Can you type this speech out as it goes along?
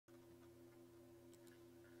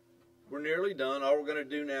We're nearly done. All we're going to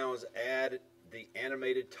do now is add the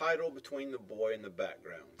animated title between the boy and the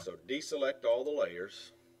background. So deselect all the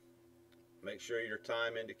layers. Make sure your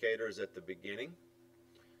time indicator is at the beginning.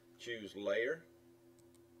 Choose Layer,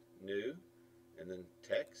 New, and then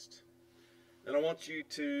Text. Then I want you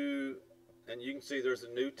to, and you can see there's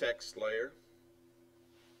a new text layer.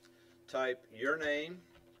 Type your name.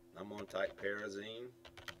 I'm going to type Parazine.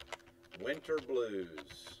 Winter Blues.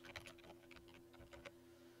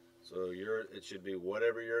 So it should be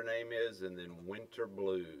whatever your name is, and then Winter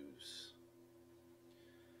Blues.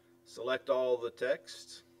 Select all the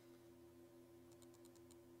text.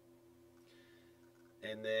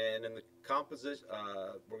 And then in the composition,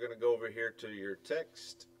 we're going to go over here to your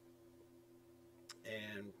text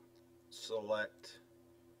and select,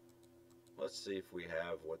 let's see if we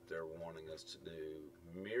have what they're wanting us to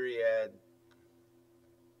do. Myriad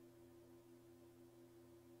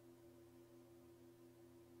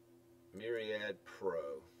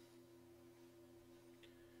Pro.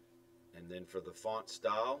 And then for the font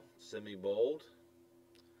style, semi-bold.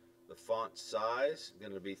 The font size is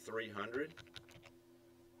going to be 300.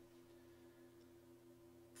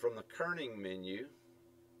 From the kerning menu,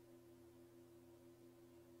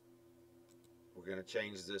 we're going to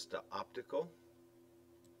change this to optical.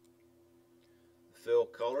 The fill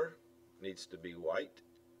color needs to be white.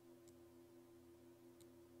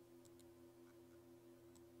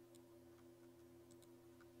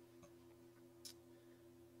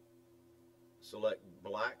 Select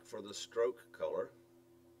black for the stroke color.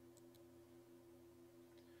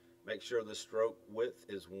 Make sure the stroke width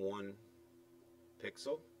is 1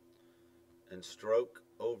 pixel. And stroke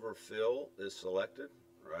over fill is selected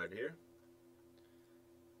right here.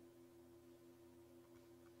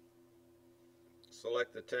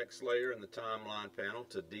 Select the text layer in the timeline panel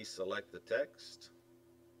to deselect the text.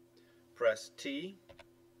 Press T,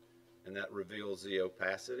 and that reveals the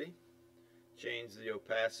opacity. Change the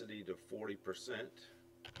opacity to 40%.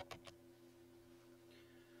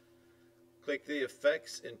 Click the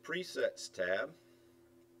Effects and Presets tab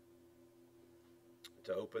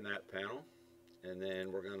to open that panel, and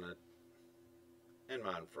then we're going to, and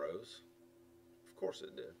mine froze. Of course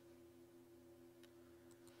it did.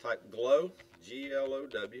 Type glow,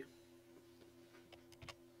 G-L-O-W.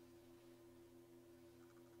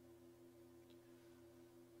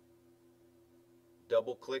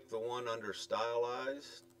 Double click the one under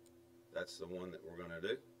Stylize. That's the one that we're going to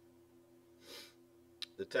do.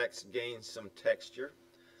 The text gains some texture.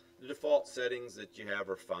 The default settings that you have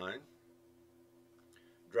are fine.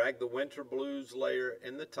 Drag the Winter Blues layer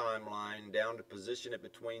in the timeline down to position it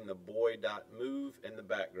between the boy.move and the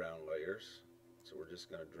background layers. So we're just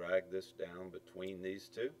going to drag this down between these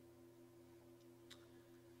two.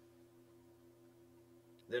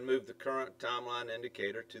 Then move the current timeline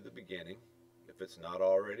indicator to the beginning if it's not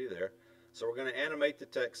already there. So we're going to animate the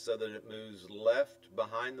text so that it moves left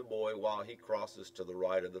behind the boy while he crosses to the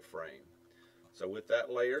right of the frame. So with that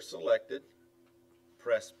layer selected,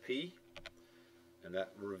 press P, and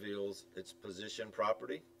that reveals its position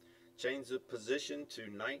property. Change the position to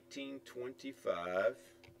 1925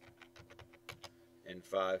 and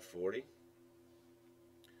 540.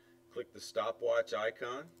 Click the stopwatch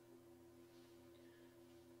icon.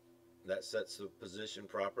 That sets the position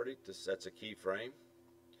property, sets a keyframe.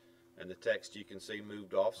 And the text you can see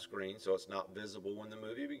moved off screen, so it's not visible when the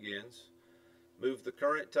movie begins. Move the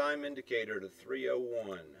current time indicator to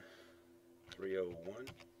 3:01. 3:01.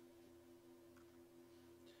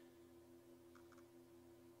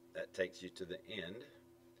 That takes you to the end.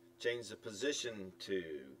 Change the position to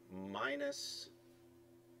minus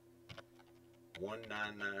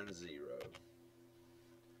 1990.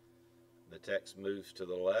 The text moves to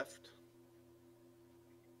the left.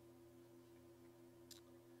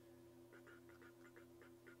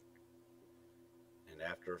 And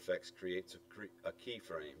After Effects creates a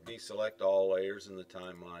keyframe. Deselect all layers in the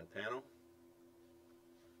timeline panel.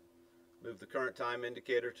 Move the current time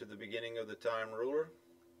indicator to the beginning of the time ruler.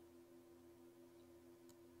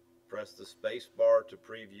 Press the space bar to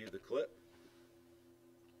preview the clip.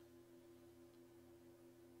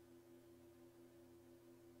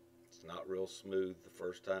 It's not real smooth the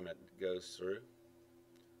first time it goes through.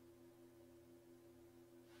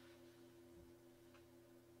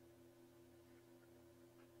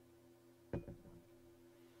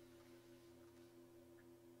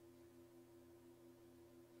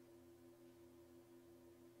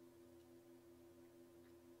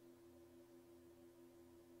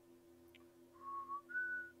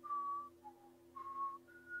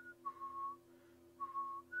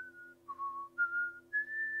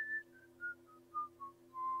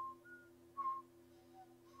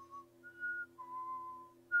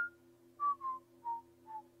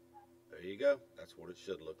 go. That's what it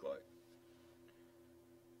should look like.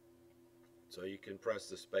 So you can press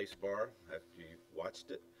the space bar after you've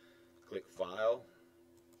watched it, click File,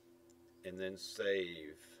 and then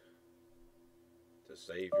Save to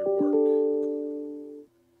save your work.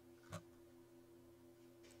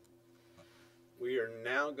 We are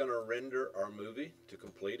now going to render our movie to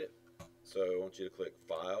complete it. So I want you to click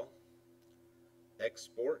File,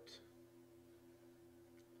 Export,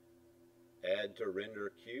 Add to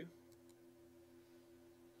Render Queue.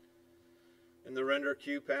 In the Render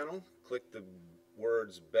Queue panel, click the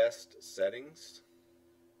words Best Settings.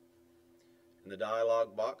 In the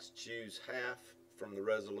dialog box, choose half from the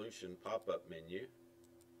resolution pop-up menu.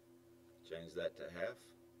 Change that to half.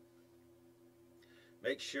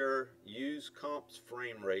 Make sure Use Comp's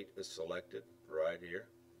Frame Rate is selected right here.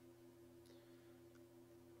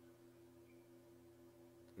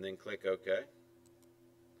 And then click OK.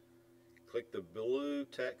 Click the blue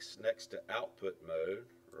text next to Output Mode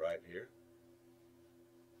right here.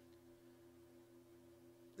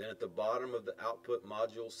 Then at the bottom of the Output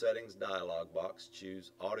Module Settings dialog box,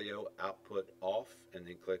 choose Audio Output Off and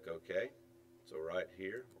then click OK. So right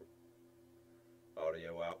here,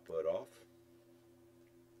 Audio Output Off.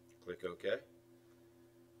 Click OK.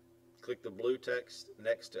 Click the blue text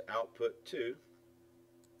next to Output To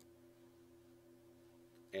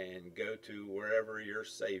and go to wherever you're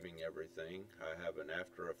saving everything. I have an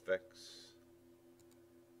After Effects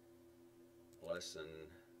Lesson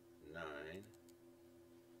 9.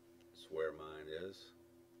 That's where mine is.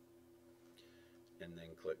 And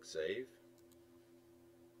then click Save.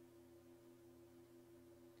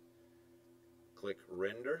 Click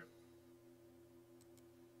Render.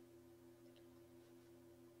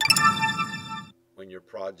 When your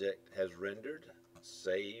project has rendered,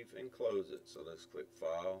 save and close it. So let's click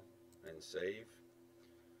File and Save.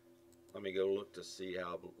 Let me go look to see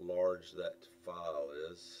how large that file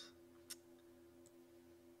is.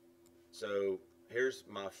 So here's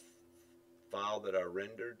my file that I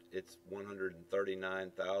rendered. It's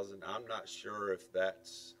 139,000. I'm not sure if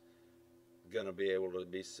that's going to be able to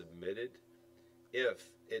be submitted.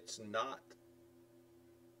 If it's not,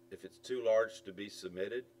 if it's too large to be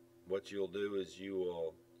submitted, what you'll do is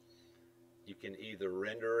you can either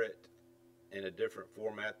render it in a different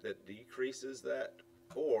format that decreases that,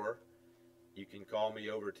 or you can call me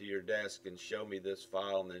over to your desk and show me this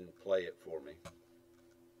file and then play it for me.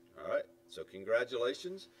 Alright, so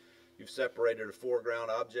congratulations. You've separated a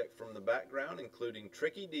foreground object from the background, including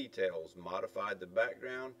tricky details, modified the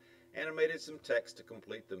background, animated some text to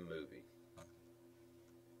complete the movie.